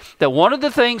is that one of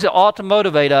the things that ought to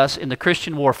motivate us in the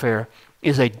Christian warfare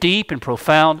is a deep and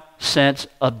profound sense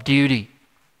of duty.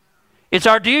 It's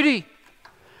our duty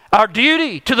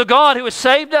to the God who has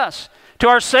saved us, to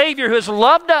our Savior who has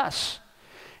loved us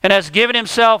and has given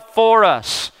himself for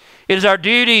us. It is our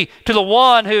duty to the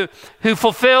one who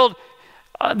fulfilled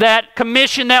that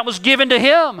commission that was given to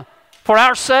him for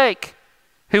our sake,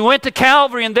 who went to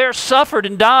Calvary and there suffered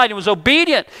and died and was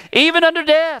obedient even unto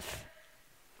death.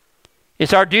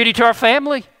 It's our duty to our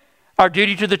family, our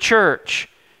duty to the church,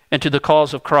 and to the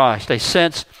cause of Christ, a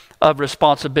sense of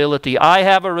responsibility. I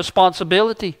have a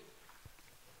responsibility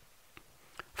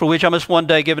for which I must one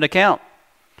day give an account.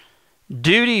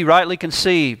 Duty, rightly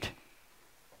conceived,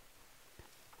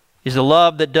 is the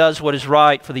love that does what is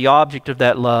right for the object of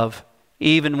that love,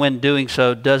 even when doing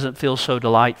so doesn't feel so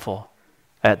delightful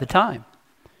at the time.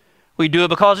 We do it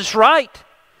because it's right.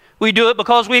 We do it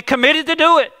because we are committed to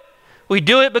do it. We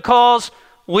do it because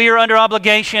we are under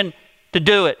obligation to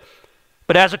do it.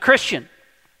 But as a Christian,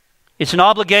 it's an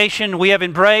obligation we have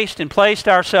embraced and placed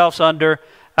ourselves under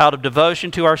out of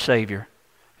devotion to our Savior,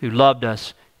 who loved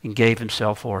us and gave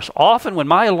himself for us. Often when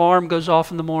my alarm goes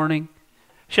off in the morning,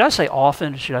 should I say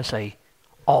often or should I say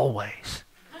always?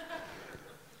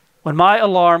 When my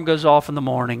alarm goes off in the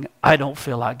morning, I don't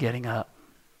feel like getting up.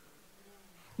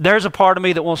 There's a part of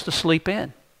me that wants to sleep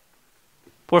in.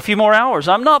 for a few more hours.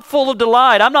 I'm not full of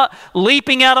delight. I'm not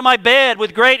leaping out of my bed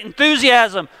with great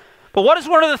enthusiasm. But what is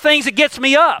one of the things that gets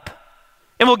me up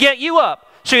and will get you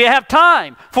up? So you have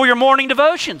time for your morning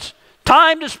devotions,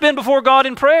 time to spend before God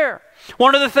in prayer.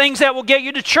 One of the things that will get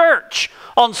you to church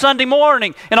on Sunday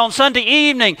morning and on Sunday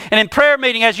evening and in prayer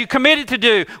meeting, as you committed to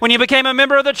do when you became a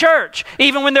member of the church,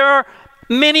 even when there are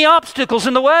many obstacles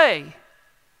in the way.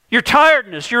 Your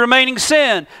tiredness, your remaining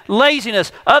sin,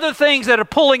 laziness, other things that are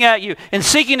pulling at you and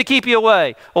seeking to keep you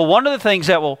away. Well, one of the things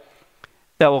that will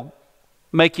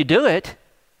make you do it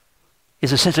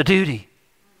is a sense of duty.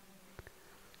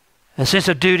 A sense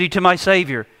of duty to my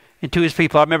Savior and to His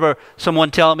people. I remember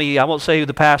someone telling me, I won't say who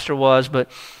the pastor was, but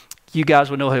you guys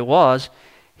would know who it was.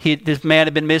 This man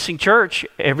had been missing church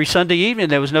every Sunday evening.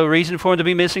 There was no reason for him to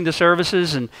be missing the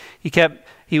services, and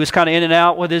he was kind of in and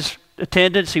out with his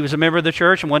attendance. He was a member of the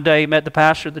church, and one day he met the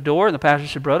pastor at the door, and the pastor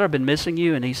said, "Brother, I've been missing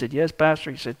you." And he said, "Yes,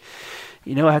 Pastor." He said,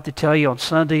 "You know, I have to tell you, on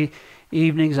Sunday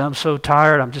evenings, I'm so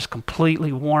tired. I'm just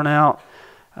completely worn out.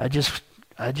 I just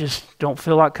don't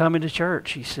feel like coming to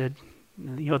church." He said,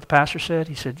 you know what the pastor said?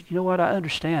 He said, "You know what? I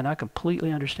understand. I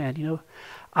completely understand. You know,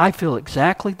 I feel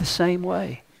exactly the same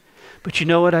way. But you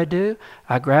know what I do?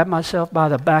 I grab myself by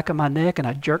the back of my neck and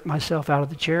I jerk myself out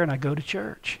of the chair and I go to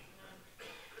church.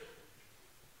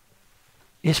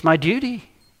 It's my duty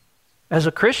as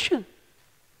a Christian.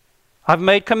 I've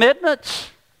made commitments.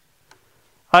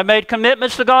 I've made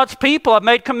commitments to God's people. I've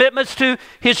made commitments to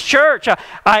His church.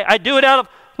 I do it out of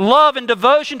love and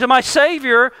devotion to my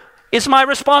Savior. It's my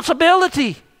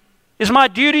responsibility. It's my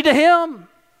duty to Him."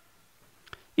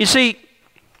 You see,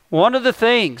 one of the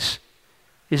things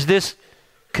is this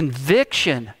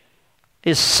conviction,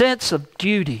 this sense of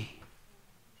duty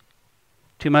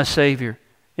to my Savior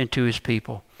and to His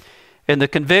people. And the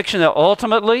conviction that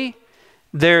ultimately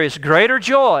there is greater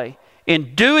joy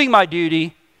in doing my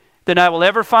duty than I will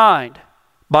ever find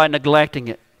by neglecting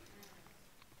it.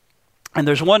 And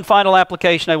there's one final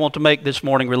application I want to make this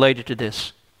morning related to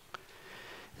this.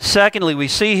 Secondly, we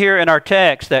see here in our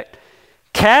text that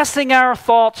casting our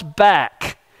thoughts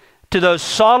back to those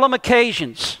solemn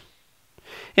occasions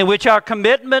in which our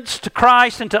commitments to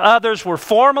Christ and to others were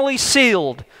formally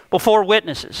sealed before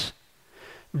witnesses,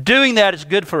 doing that is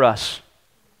good for us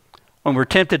when we're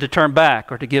tempted to turn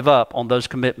back or to give up on those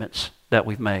commitments that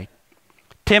we've made.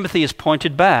 Timothy is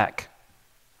pointed back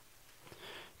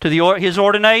to his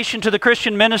ordination to the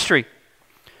Christian ministry.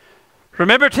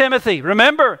 Remember, Timothy,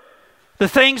 remember the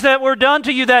things that were done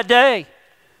to you that day,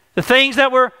 the things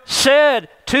that were said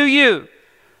to you,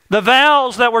 the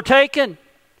vows that were taken,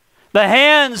 the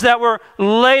hands that were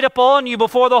laid upon you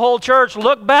before the whole church.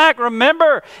 Look back,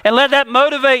 remember, and let that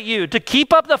motivate you to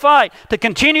keep up the fight, to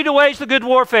continue to wage the good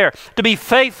warfare, to be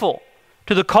faithful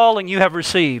to the calling you have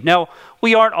received. Now,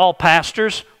 we aren't all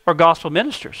pastors or gospel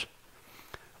ministers,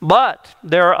 but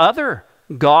there are other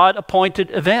God-appointed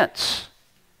events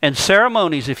and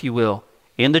ceremonies, if you will,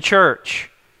 in the church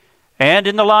and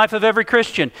in the life of every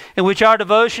Christian, in which our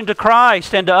devotion to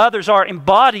Christ and to others are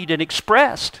embodied and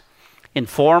expressed in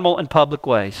formal and public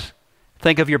ways.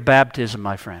 Think of your baptism,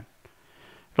 my friend.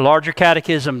 The larger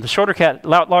catechism,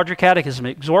 larger catechism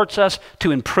exhorts us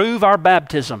to improve our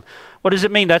baptism. What does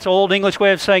it mean? That's an old English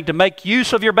way of saying to make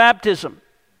use of your baptism.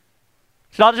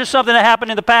 It's not just something that happened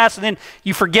in the past and then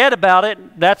you forget about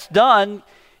it. That's done.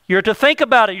 You're to think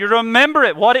about it. You're to remember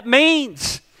it, what it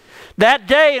means. That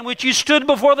day in which you stood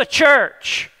before the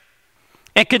church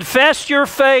and confessed your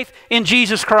faith in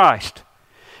Jesus Christ.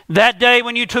 That day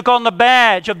when you took on the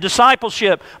badge of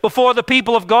discipleship before the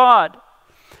people of God.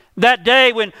 That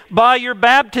day when by your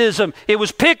baptism it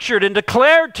was pictured and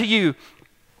declared to you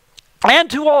and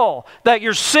to all that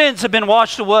your sins have been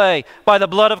washed away by the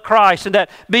blood of Christ, and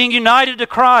that being united to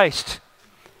Christ,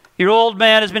 your old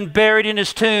man has been buried in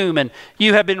his tomb and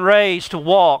you have been raised to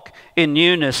walk in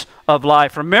newness of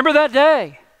life. Remember that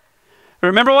day.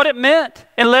 Remember what it meant,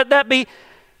 and let that be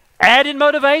added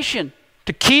motivation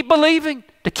to keep believing,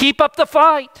 to keep up the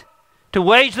fight, to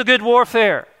wage the good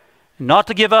warfare, and not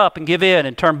to give up and give in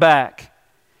and turn back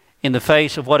in the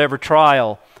face of whatever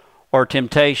trial or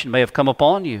temptation may have come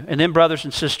upon you. And then, brothers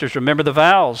and sisters, remember the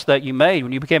vows that you made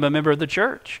when you became a member of the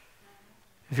church.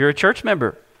 If you're a church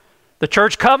member, the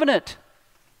church covenant,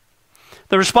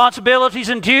 the responsibilities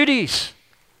and duties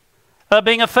of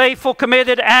being a faithful,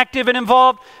 committed, active, and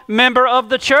involved member of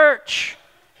the church.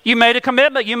 You made a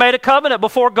commitment. You made a covenant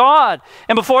before God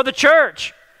and before the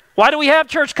church. Why do we have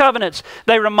church covenants?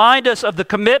 They remind us of the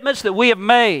commitments that we have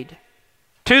made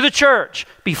to the church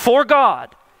before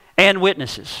God and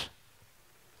witnesses.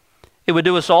 It would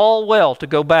do us all well to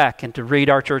go back and to read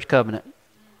our church covenant.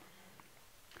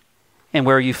 and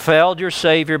where you failed your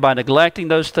Savior by neglecting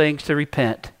those things, to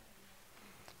repent,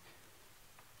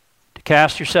 to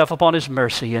cast yourself upon His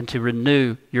mercy, and to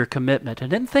renew your commitment.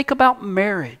 And then think about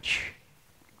marriage.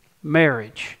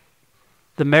 Marriage.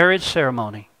 The marriage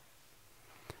ceremony.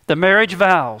 The marriage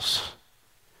vows.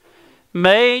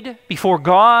 Made before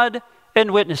God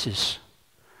and witnesses.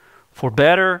 For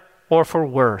better or for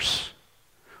worse.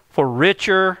 For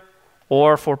richer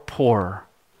or for poorer.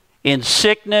 In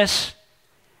sickness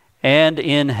and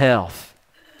in health.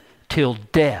 Till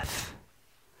death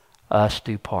us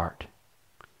do part.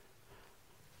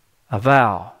 A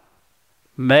vow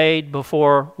made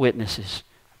before witnesses,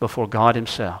 before God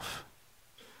Himself.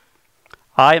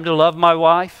 I am to love my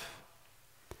wife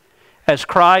as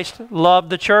Christ loved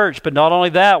the church. But not only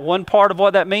that, one part of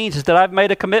what that means is that I've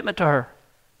made a commitment to her.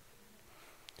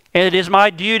 And it is my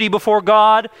duty before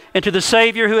God and to the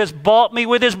Savior who has bought me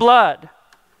with His blood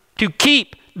to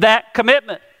keep that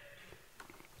commitment.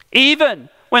 Even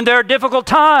when there are difficult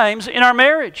times in our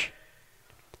marriage.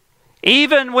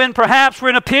 Even when perhaps we're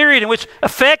in a period in which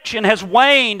affection has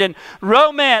waned and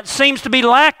romance seems to be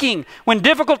lacking. When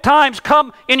difficult times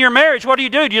come in your marriage, what do?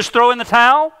 You just throw in the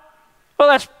towel? Well,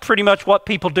 that's pretty much what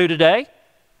people do today.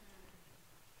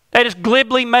 They just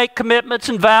glibly make commitments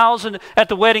and vows at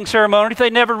the wedding ceremony they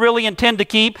never really intend to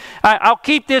keep. I'll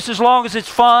keep this as long as it's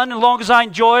fun, as long as I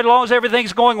enjoy it, as long as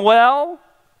everything's going well.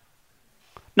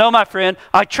 No, my friend,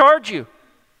 I charge you.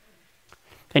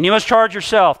 And you must charge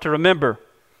yourself to remember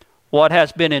what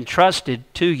has been entrusted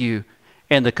to you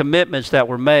and the commitments that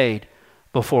were made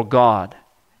before God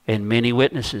and many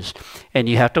witnesses. And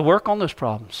you have to work on those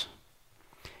problems.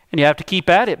 And you have to keep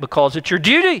at it because it's your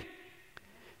duty.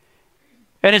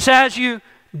 And it's as you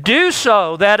do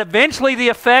so that eventually the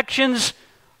affections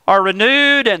are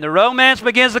renewed and the romance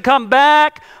begins to come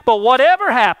back. But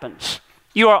whatever happens,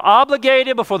 you are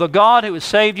obligated before the God who has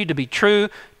saved you to be true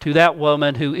to that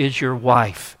woman who is your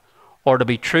wife, or to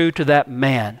be true to that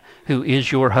man who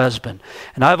is your husband.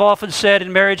 And I've often said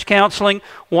in marriage counseling,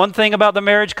 one thing about the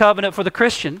marriage covenant for the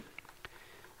Christian,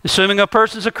 assuming a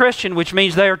person's a Christian, which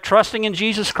means they are trusting in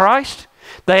Jesus Christ,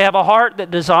 they have a heart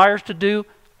that desires to do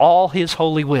all His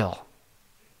holy will.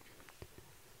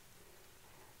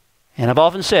 And I've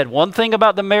often said, one thing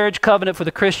about the marriage covenant for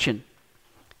the Christian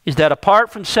is that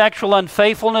apart from sexual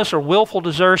unfaithfulness or willful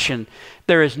desertion,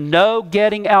 there is no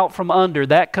getting out from under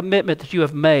that commitment that you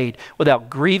have made without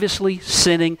grievously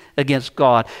sinning against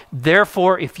God.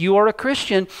 Therefore, if you are a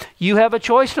Christian, you have a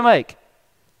choice to make.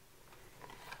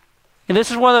 And this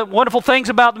is one of the wonderful things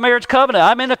about the marriage covenant.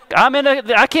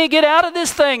 I can't get out of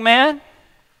this thing, man.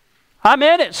 I'm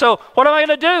in it. So what am I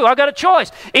going to do? I've got a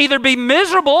choice. Either be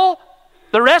miserable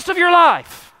the rest of your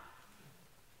life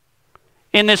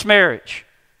in this marriage,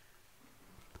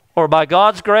 or by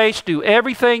God's grace, do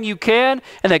everything you can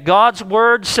and that God's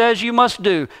Word says you must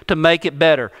do to make it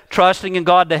better, trusting in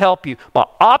God to help you.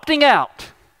 But opting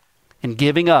out and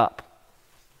giving up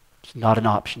is not an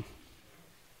option.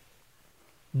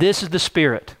 This is the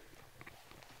spirit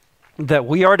that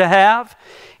we are to have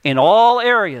in all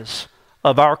areas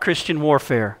of our Christian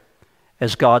warfare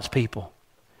as God's people.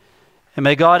 And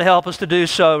may God help us to do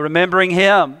so, remembering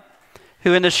Him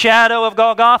who in the shadow of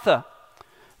Golgotha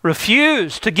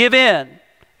refused to give in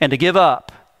and to give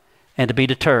up and to be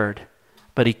deterred.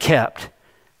 But He kept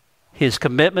His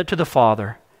commitment to the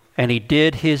Father, and He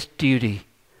did His duty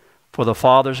for the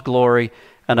Father's glory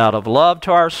and out of love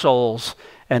to our souls,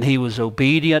 and He was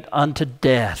obedient unto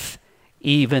death,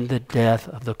 even the death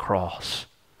of the cross,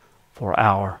 for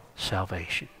our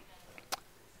salvation.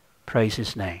 Praise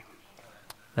His name.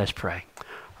 Let's pray.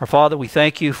 Our Father, we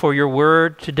thank You for Your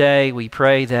word today. We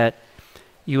pray that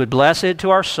You would bless it to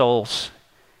our souls,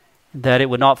 that it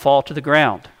would not fall to the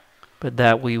ground, but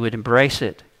that we would embrace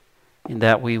it, and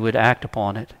that we would act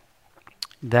upon it,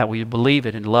 that we would believe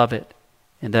it and love it,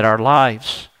 and that our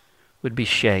lives would be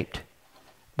shaped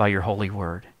by Your holy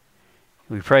word.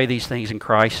 We pray these things in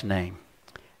Christ's name.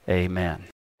 Amen.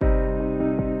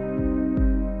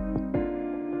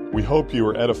 We hope you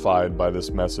were edified by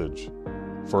this message.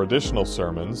 For additional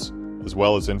sermons, as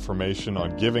well as information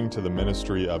on giving to the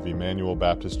ministry of Emmanuel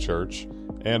Baptist Church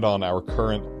and on our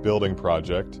current building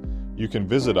project, you can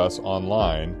visit us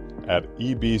online at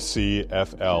ebcfl.org.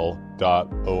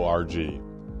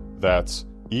 That's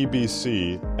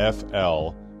ebcfl.org.